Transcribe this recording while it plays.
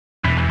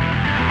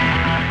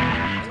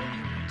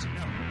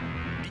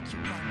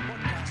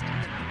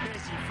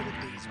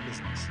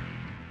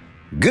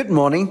Good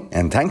morning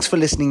and thanks for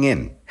listening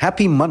in.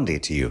 Happy Monday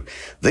to you.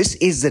 This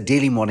is the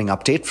Daily Morning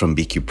Update from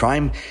BQ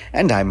Prime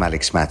and I'm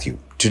Mathew.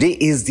 Today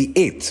is the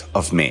 8th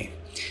of May.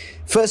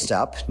 First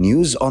up,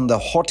 news on the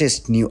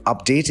hottest new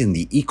update in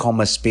the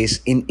e-commerce space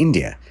in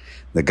India.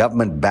 The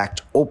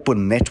government-backed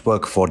Open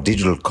Network for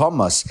Digital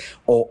Commerce,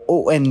 or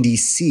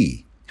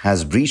ONDC,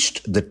 has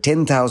breached the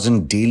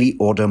 10,000 daily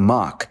order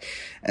mark,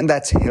 and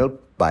that's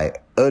helped by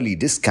early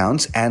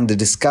discounts and the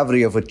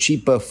discovery of a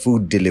cheaper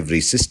food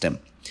delivery system.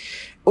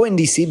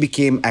 ONDC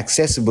became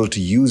accessible to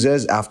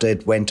users after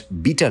it went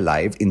beta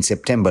live in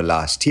September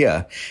last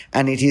year,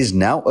 and it is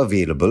now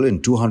available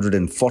in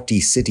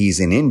 240 cities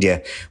in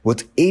India,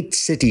 with 8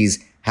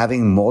 cities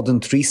having more than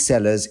 3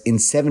 sellers in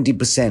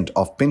 70%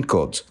 of PIN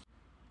codes.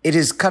 It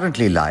is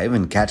currently live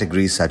in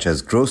categories such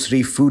as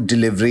grocery, food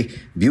delivery,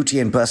 beauty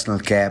and personal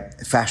care,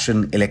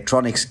 fashion,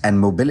 electronics and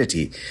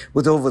mobility,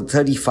 with over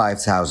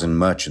 35,000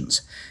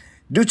 merchants.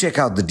 Do check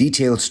out the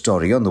detailed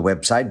story on the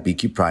website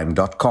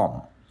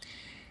bqprime.com.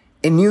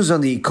 In news on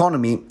the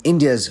economy,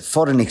 India's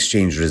foreign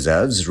exchange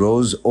reserves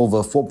rose over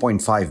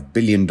 $4.5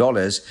 billion to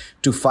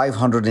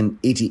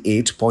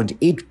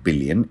 $588.8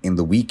 billion in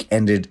the week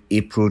ended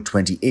April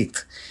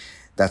 28th.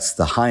 That's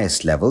the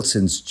highest level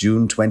since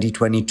June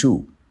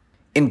 2022.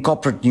 In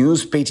corporate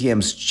news,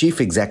 Paytm's Chief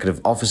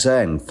Executive Officer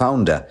and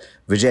founder,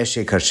 Vijay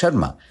Shekhar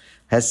Sharma,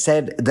 has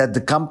said that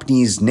the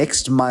company's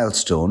next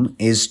milestone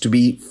is to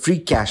be free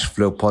cash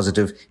flow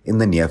positive in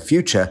the near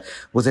future,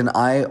 with an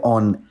eye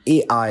on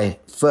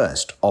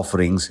AI-first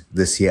offerings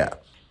this year.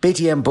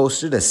 Paytm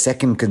posted a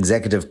second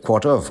consecutive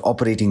quarter of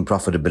operating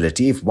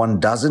profitability if one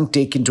doesn't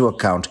take into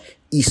account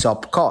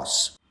ESOP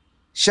costs.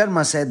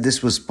 Sharma said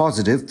this was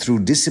positive through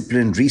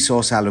disciplined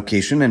resource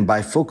allocation and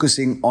by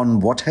focusing on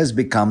what has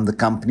become the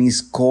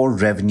company's core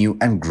revenue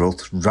and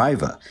growth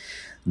driver,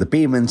 the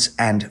payments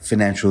and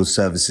financial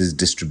services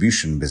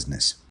distribution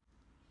business.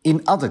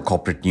 In other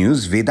corporate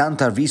news,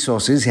 Vedanta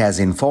Resources has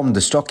informed the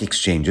stock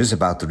exchanges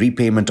about the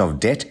repayment of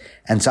debt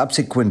and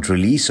subsequent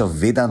release of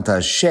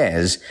Vedanta's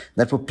shares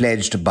that were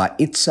pledged by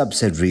its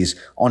subsidiaries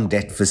on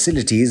debt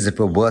facilities that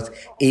were worth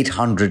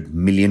 $800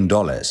 million.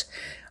 Anil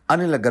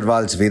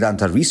Agarwal's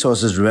Vedanta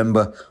Resources,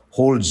 remember,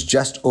 holds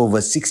just over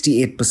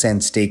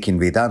 68% stake in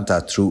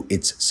Vedanta through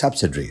its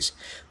subsidiaries.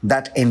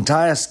 That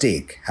entire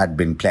stake had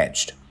been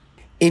pledged.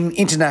 In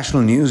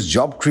international news,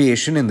 job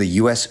creation in the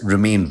US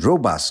remained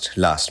robust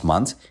last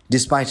month,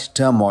 despite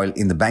turmoil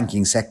in the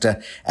banking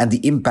sector and the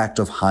impact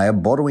of higher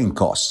borrowing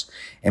costs.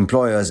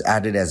 Employers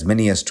added as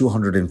many as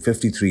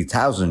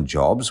 253,000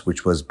 jobs,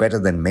 which was better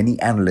than many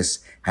analysts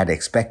had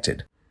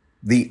expected.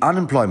 The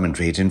unemployment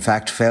rate, in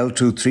fact, fell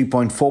to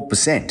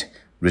 3.4%,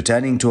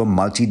 returning to a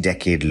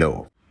multi-decade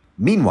low.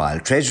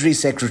 Meanwhile, Treasury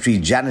Secretary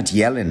Janet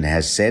Yellen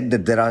has said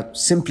that there are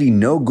simply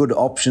no good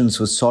options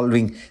for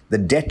solving the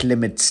debt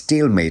limit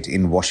stalemate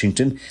in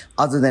Washington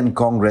other than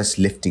Congress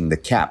lifting the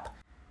cap.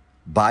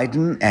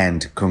 Biden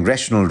and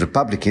congressional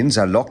Republicans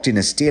are locked in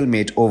a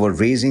stalemate over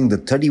raising the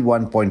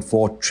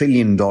 $31.4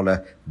 trillion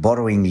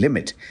borrowing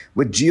limit,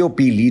 with GOP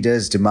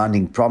leaders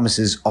demanding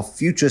promises of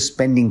future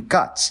spending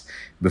cuts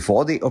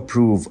before they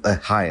approve a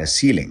higher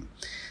ceiling.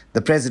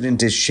 The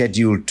president is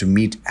scheduled to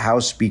meet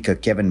House Speaker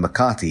Kevin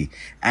McCarthy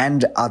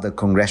and other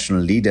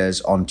congressional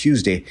leaders on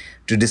Tuesday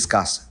to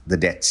discuss the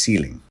debt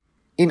ceiling.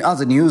 In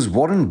other news,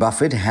 Warren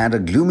Buffett had a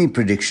gloomy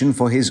prediction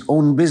for his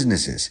own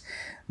businesses.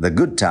 The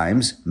good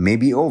times may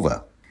be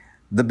over.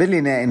 The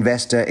billionaire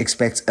investor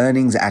expects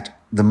earnings at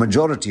the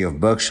majority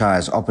of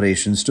Berkshire's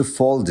operations to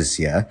fall this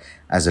year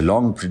as a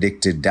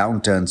long-predicted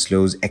downturn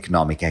slows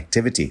economic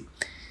activity.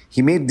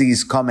 He made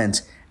these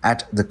comments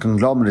at the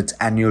conglomerate's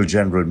annual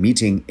general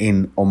meeting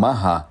in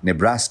Omaha,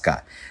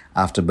 Nebraska,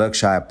 after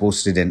Berkshire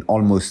posted an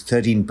almost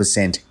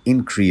 13%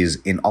 increase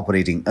in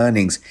operating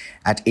earnings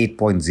at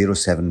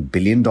 $8.07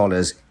 billion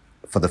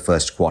for the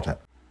first quarter.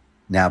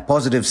 Now,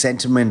 positive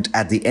sentiment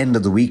at the end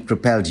of the week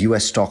propelled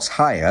U.S. stocks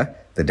higher.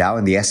 The Dow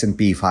and the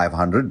S&P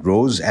 500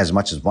 rose as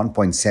much as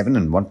 1.7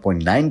 and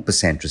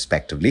 1.9%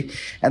 respectively,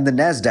 and the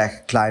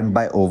Nasdaq climbed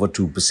by over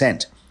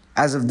 2%.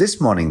 As of this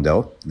morning,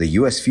 though, the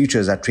U.S.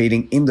 futures are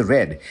trading in the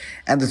red,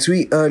 and the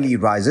 3 early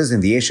risers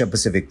in the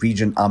Asia-Pacific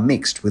region are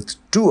mixed, with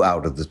 2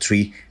 out of the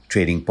 3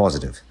 trading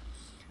positive.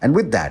 And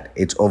with that,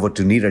 it's over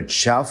to Niraj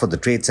Shah for the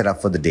trade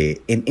setup for the day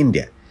in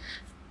India.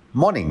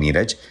 Morning,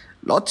 Niraj.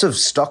 Lots of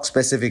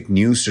stock-specific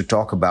news to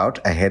talk about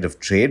ahead of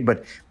trade,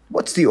 but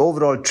what's the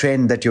overall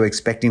trend that you're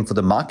expecting for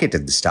the market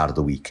at the start of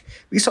the week?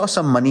 We saw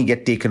some money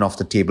get taken off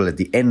the table at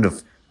the end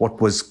of what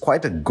was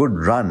quite a good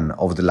run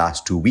over the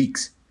last 2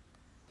 weeks.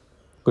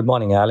 Good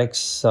morning,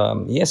 Alex.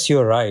 Yes,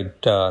 you're right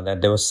that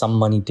there was some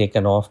money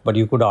taken off, but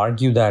you could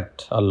argue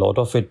that a lot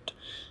of it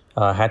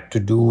had to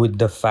do with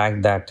the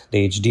fact that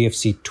the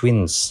HDFC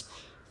twins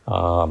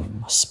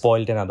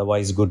spoiled an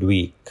otherwise good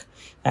week.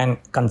 And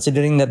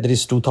considering that there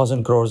is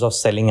 2,000 crores of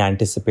selling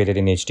anticipated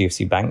in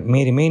HDFC Bank,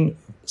 may remain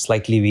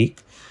slightly weak,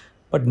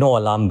 but no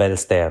alarm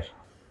bells there.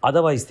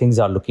 Otherwise, things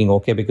are looking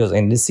okay because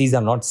indices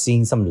are not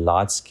seeing some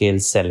large-scale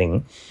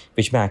selling,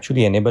 which may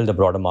actually enable the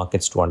broader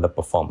markets to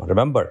underperform.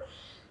 Remember,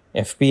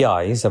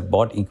 FPIs have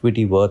bought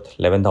equity worth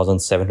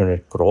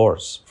 11,700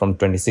 crores from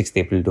 26th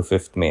April to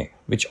 5th May,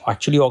 which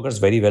actually augurs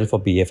very well for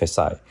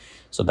BFSI.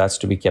 So that's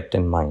to be kept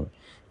in mind.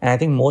 And I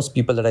think most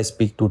people that I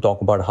speak to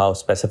talk about how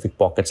specific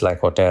pockets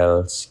like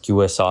hotels,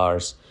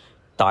 QSRs,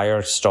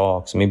 tire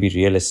stocks, maybe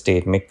real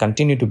estate may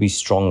continue to be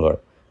stronger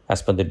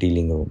as per the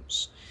dealing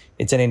rooms.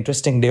 It's an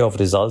interesting day of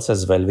results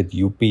as well, with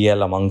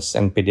UPL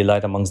and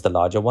Pidilite amongst the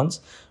larger ones,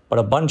 but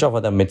a bunch of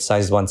other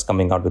mid-sized ones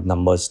coming out with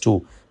numbers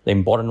too. The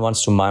important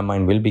ones to my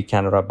mind will be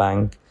Canara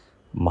Bank,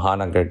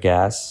 Mahanagar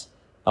Gas,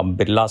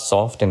 Birla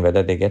Soft, and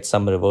whether they get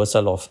some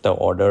reversal of the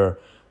order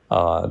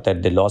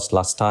that they lost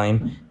last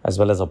time, as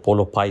well as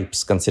Apollo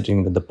Pipes,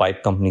 considering that the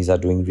pipe companies are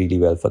doing really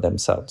well for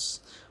themselves.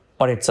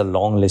 But it's a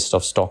long list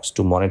of stocks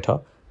to monitor,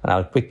 and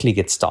I'll quickly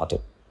get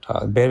started.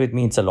 Bear with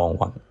me, it's a long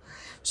one.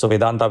 So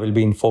Vedanta will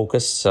be in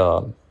focus.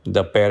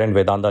 The parent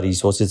Vedanta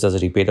Resources has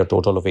repaid a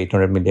total of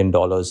 $800 million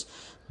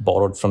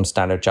borrowed from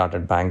Standard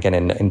Chartered Bank,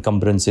 and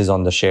encumbrances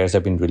on the shares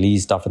have been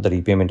released after the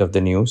repayment of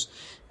the news,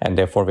 and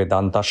therefore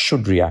Vedanta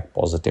should react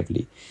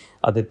positively.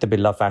 Aditya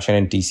Birla Fashion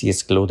and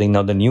TCS Clothing.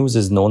 Now the news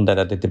is known that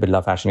Aditya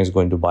Birla Fashion is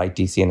going to buy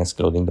TCNS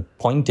Clothing. The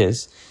point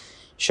is,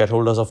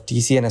 shareholders of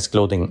TCNS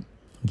Clothing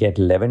get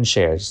 11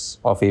 shares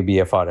of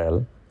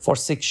ABFRL for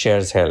 6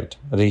 shares held.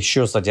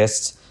 Ratio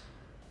suggests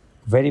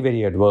very,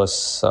 very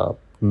adverse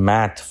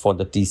math for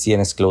the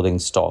TCNS Clothing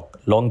stock.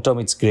 Long term,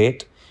 it's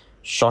great.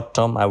 Short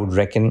term, I would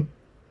reckon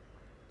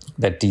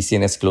that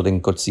TCNS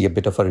Clothing could see a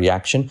bit of a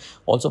reaction,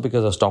 also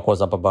because the stock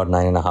was up about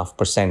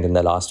 9.5% in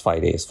the last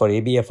 5 days. For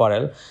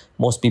ABFRL,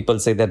 most people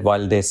say that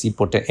while they see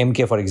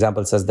MK, for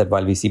example, says that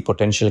while we see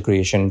potential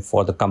creation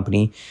for the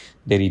company,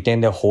 they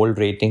retain their hold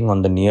rating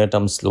on the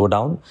near-term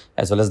slowdown,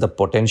 as well as the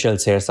potential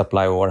share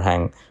supply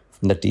overhang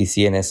from the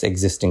TCNS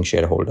existing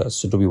shareholders,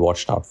 so to be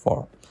watched out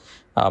for.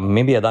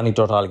 Maybe Adani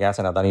Total Gas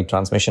and Adani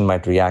Transmission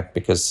might react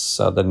because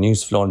the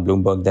news flow on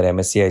Bloomberg that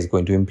MSCI is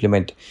going to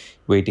implement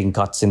weighting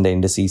cuts in the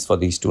indices for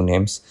these two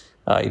names.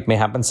 It may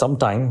happen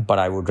sometime, but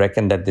I would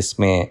reckon that this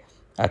may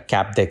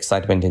cap the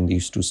excitement in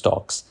these two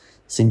stocks.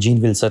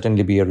 Syngene will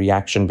certainly be a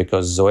reaction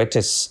because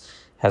Zoetis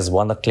has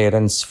won a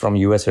clearance from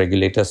US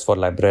regulators for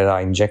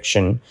Librera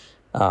injection,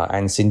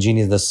 and Syngene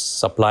is the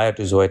supplier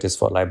to Zoetis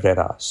for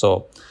Librera.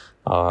 So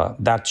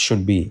that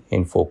should be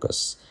in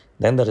focus.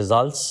 Then the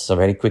results,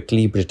 very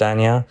quickly,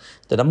 Britannia.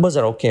 The numbers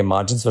are okay,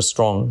 margins were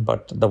strong,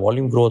 but the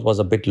volume growth was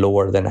a bit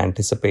lower than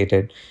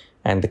anticipated.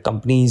 And the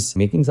company's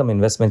making some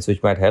investments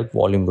which might help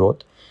volume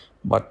growth,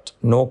 but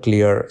no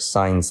clear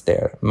signs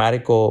there.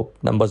 Marico,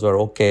 numbers were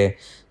okay.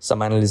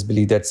 Some analysts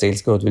believe that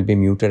sales growth will be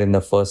muted in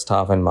the first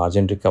half and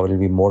margin recovery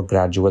will be more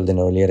gradual than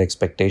earlier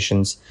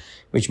expectations,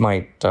 which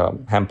might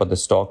hamper the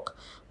stock.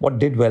 What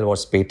did well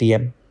was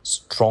Paytm.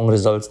 Strong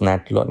results,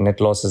 net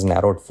losses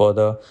narrowed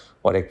further.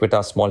 Or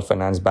Equitas Small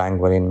Finance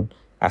Bank, wherein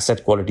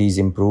asset quality is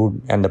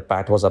improved and the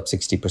PAT was up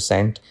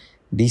 60%.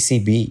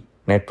 DCB,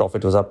 net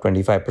profit was up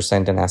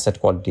 25% and asset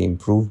quality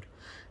improved.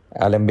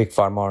 Alembic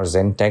Pharma or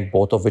Zentech,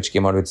 both of which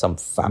came out with some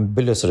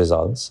fabulous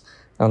results.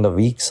 And on the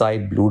weak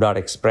side, Blue Dart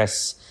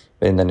Express,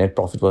 wherein the net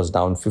profit was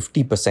down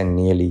 50%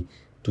 nearly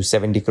to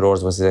 70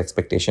 crores versus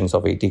expectations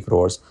of 80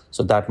 crores.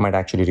 So that might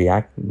actually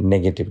react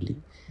negatively.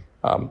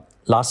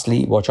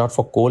 Lastly, watch out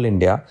for Coal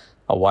India.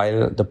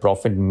 While the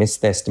profit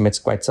missed the estimates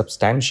quite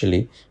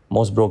substantially,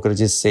 most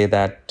brokerages say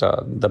that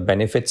the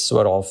benefits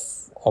were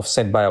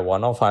offset by a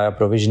one-off higher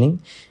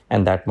provisioning,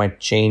 and that might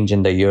change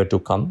in the year to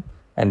come,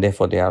 and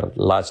therefore they are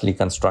largely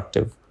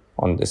constructive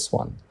on this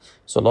one.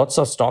 So lots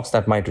of stocks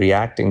that might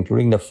react,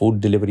 including the food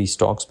delivery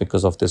stocks,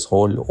 because of this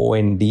whole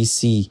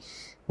ONDC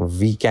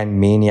weekend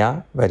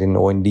mania, wherein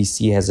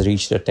ONDC has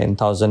reached a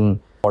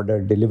 10,000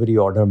 delivery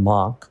order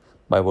mark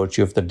by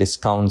virtue of the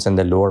discounts and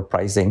the lower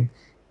pricing.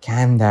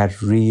 Can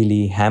that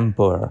really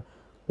hamper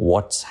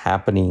what's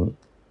happening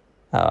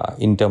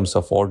in terms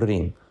of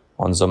ordering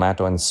on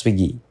Zomato and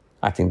Swiggy?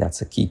 I think that's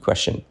a key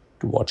question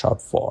to watch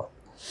out for.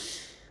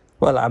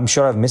 Well, I'm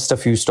sure I've missed a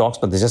few stocks,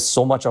 but there's just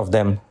so much of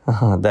them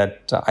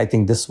that I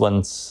think this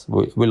one's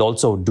will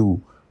also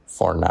do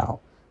for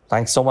now.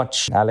 Thanks so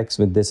much, Alex.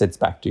 With this, it's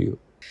back to you.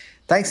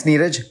 Thanks,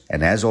 Niraj.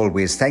 And as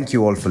always, thank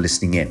you all for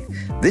listening in.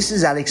 This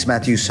is Alex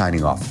Mathew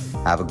signing off.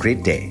 Have a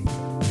great day.